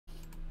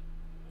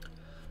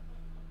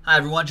Hi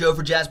everyone, Joe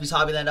for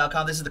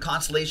JaspysHobbyland.com. This is the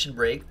consolation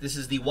break. This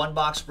is the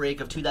one-box break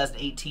of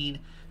 2018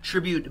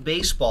 Tribute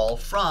Baseball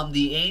from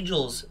the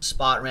Angels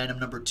spot random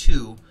number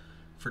 2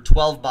 for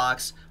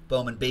 12-box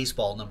Bowman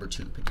Baseball number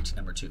 2, pick your team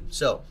number 2.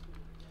 So,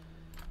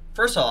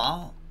 first of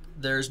all,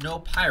 there's no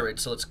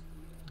Pirates, so let's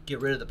get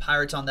rid of the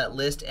Pirates on that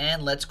list,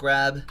 and let's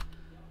grab,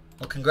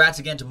 well, congrats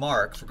again to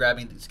Mark for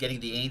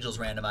getting the Angels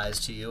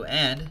randomized to you,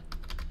 and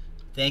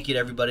thank you to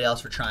everybody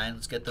else for trying.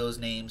 Let's get those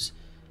names.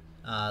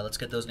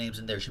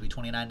 In there. Should be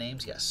 29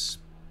 names. Yes.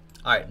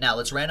 All right. Now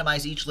let's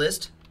randomize each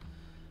list.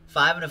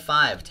 5 and a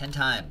 5, 10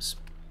 times.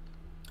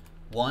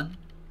 1,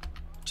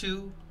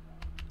 2,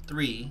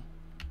 3,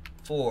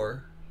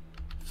 4,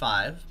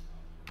 5,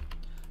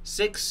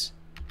 6,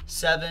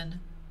 7,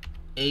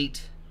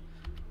 8,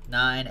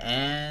 9,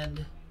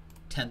 and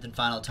 10th and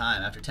final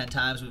time. After 10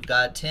 times, we've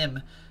got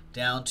Tim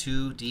down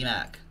to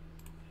D-Mac.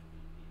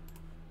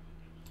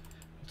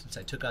 Since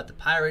I took out the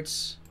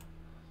Pirates,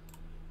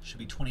 should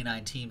be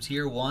 29 teams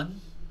here. 1,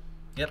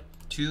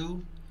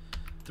 2,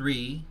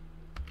 3,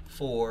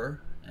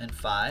 4, and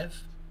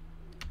 5,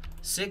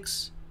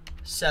 6,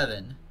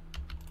 7,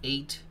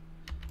 8,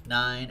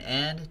 9,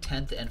 and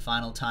 10th and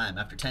final time.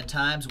 After 10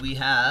 times, we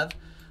have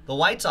the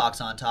White Sox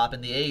on top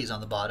and the A's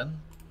on the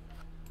bottom.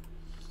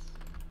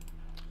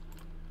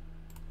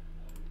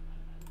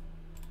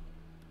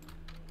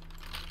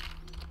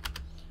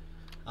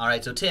 All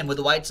right, so Tim with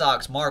the White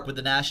Sox, Mark with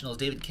the Nationals,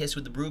 David Kiss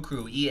with the Brew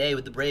Crew, EA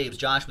with the Braves,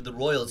 Josh with the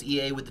Royals,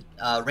 EA with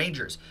the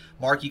Rangers.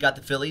 Mark, you got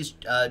the Phillies,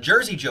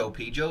 Jersey Joe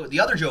P, the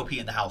other Joe P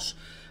in the house,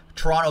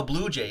 Toronto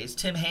Blue Jays.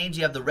 Tim Haynes,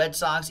 you have the Red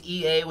Sox,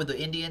 EA with the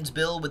Indians,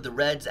 Bill with the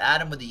Reds,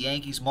 Adam with the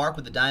Yankees, Mark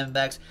with the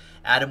Diamondbacks,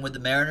 Adam with the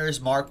Mariners,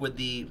 Mark with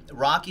the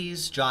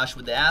Rockies, Josh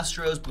with the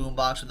Astros,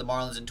 Boombox with the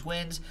Marlins and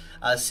Twins,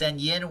 Sen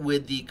Yin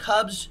with the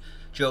Cubs,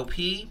 Joe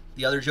P,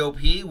 the other Joe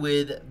P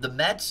with the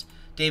Mets,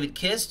 David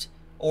Kist,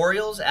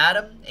 Orioles,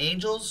 Adam,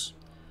 Angels,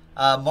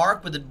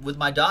 Mark with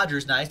my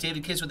Dodgers, nice.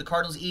 David Kiss with the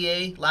Cardinals,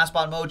 EA, Last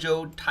Spot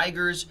Mojo,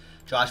 Tigers,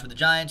 Josh with the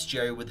Giants,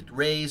 Jerry with the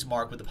Rays,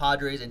 Mark with the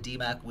Padres, and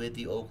D-Mac with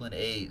the Oakland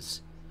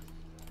A's.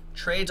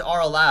 Trades are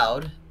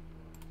allowed.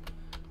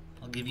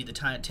 I'll give you the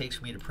time it takes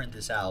for me to print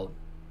this out.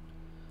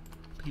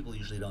 People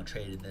usually don't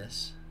trade in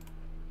this.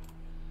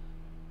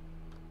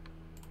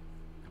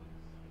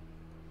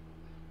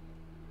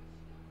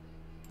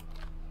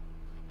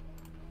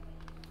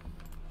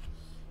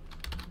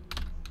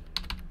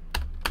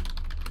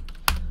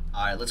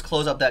 All right, let's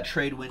close up that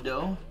trade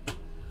window.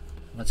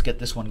 Let's get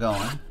this one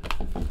going.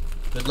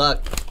 Good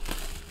luck.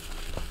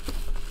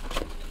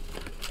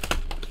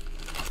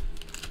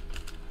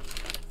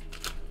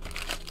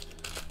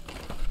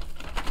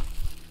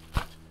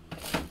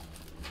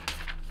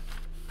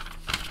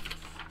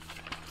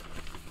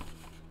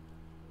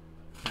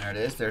 There it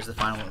is. There's the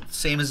final one.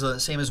 Same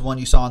as one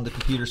you saw on the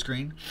computer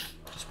screen.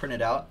 Just print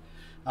it out.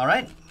 All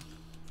right.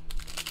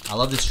 I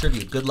love this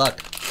tribute. Good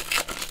luck.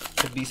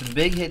 Could be some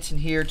big hits in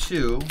here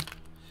too.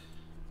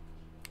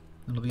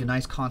 It'll be a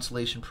nice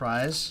consolation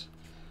prize.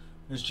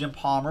 There's Jim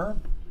Palmer,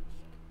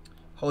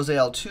 Jose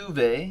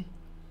Altuve,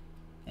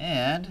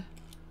 and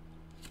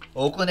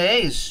Oakland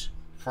A's,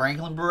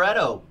 Franklin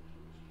Barreto.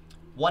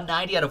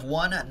 190 out of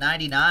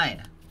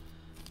 199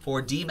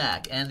 for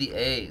D-Mac and the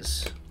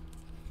A's.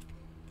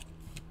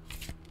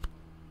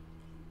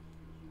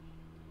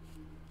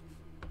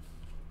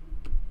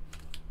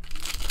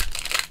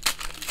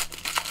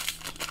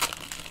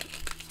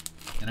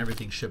 And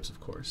everything ships, of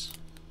course.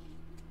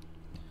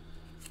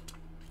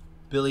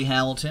 Billy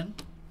Hamilton,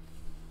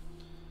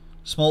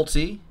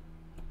 Smoltzy,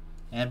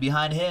 and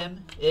behind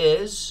him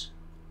is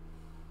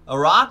a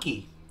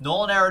Rocky,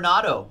 Nolan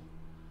Arenado,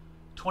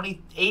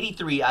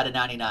 83 out of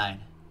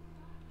 99.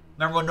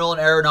 Remember when Nolan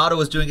Arenado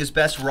was doing his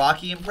best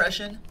Rocky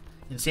impression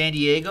in San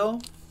Diego?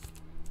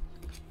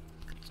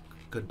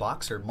 Good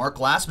boxer. Mark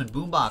Glassman,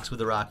 Boombox with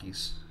the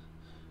Rockies.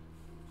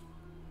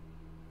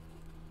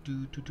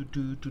 That's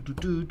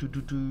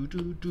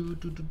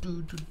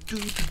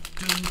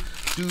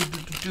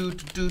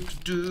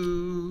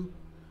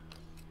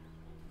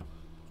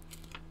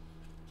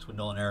what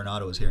Nolan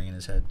Arenado was hearing in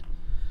his head.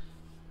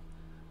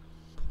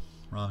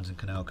 Robinson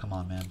Cano, come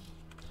on, man.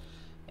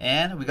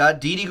 And we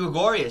got Didi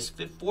Gregorius,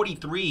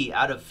 43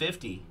 out of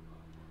 50.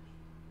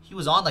 He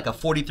was on like a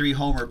 43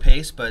 homer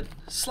pace, but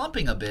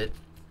slumping a bit.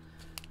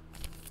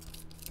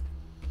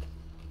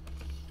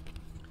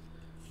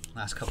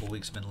 Last couple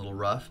weeks have been a little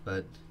rough,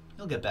 but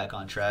he'll get back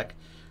on track.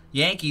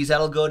 Yankees,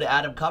 that'll go to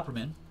Adam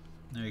Kupperman.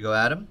 There you go,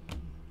 Adam.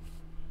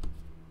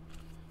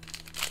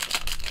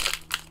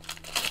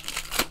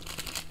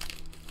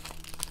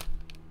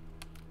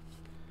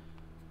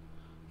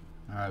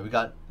 All right, we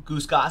got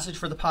Goose Gossage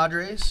for the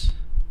Padres.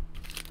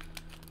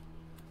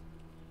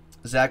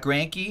 Zach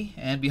Greinke,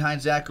 and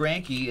behind Zach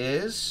Greinke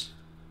is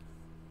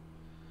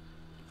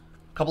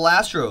a couple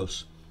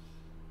Astros.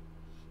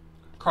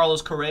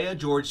 Carlos Correa,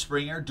 George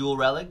Springer, dual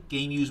relic,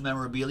 game used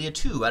memorabilia,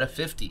 2 out of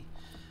 50.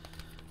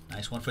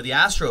 Nice one for the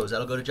Astros.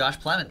 That'll go to Josh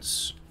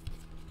Clements.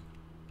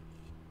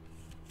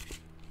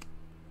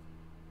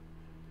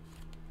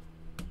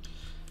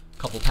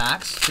 Couple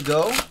packs to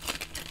go.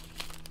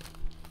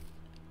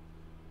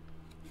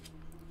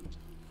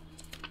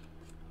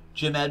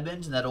 Jim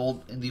Edmonds in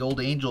the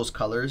old Angels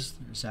colors.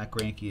 There's Zach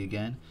Greinke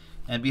again.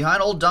 And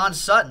behind old Don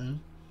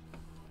Sutton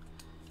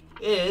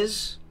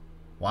is,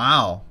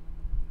 wow,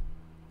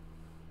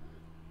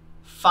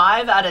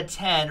 5 out of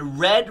 10,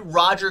 red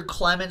Roger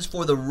Clemens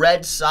for the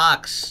Red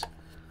Sox.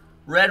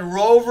 Red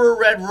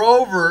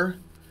Rover.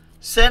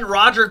 Send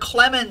Roger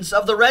Clemens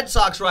of the Red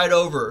Sox right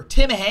over.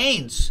 Tim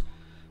Haynes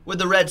with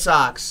the Red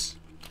Sox.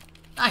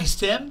 Nice,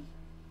 Tim.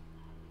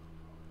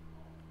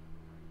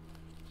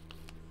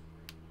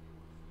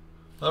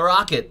 The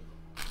Rocket.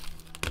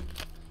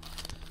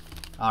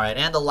 All right,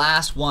 and the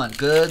last one.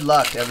 Good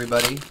luck,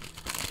 everybody.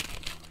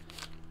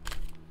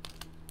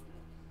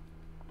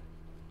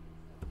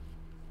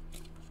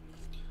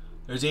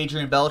 There's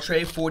Adrian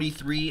Beltre,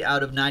 43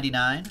 out of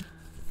 99.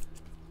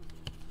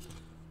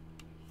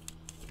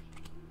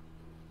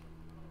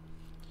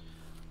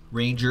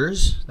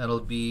 Rangers, that'll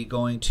be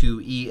going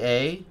to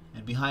EA.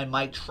 And behind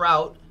Mike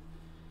Trout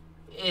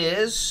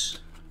is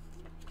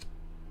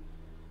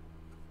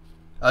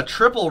a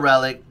triple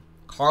relic,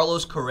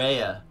 Carlos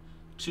Correa.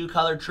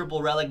 2-color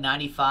triple relic,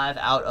 95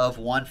 out of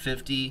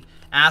 150.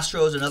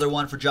 Astros, another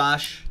one for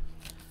Josh.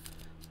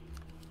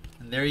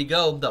 And there you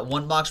go, that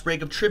one box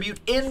break of Tribute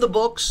in the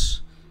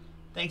books.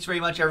 Thanks very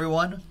much,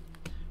 everyone,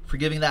 for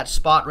giving that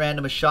spot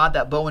random a shot.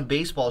 That Bowman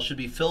baseball should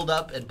be filled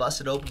up and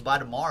busted open by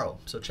tomorrow.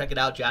 So check it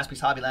out,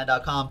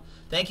 JaspysHobbyland.com.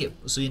 Thank you.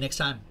 We'll see you next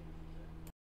time.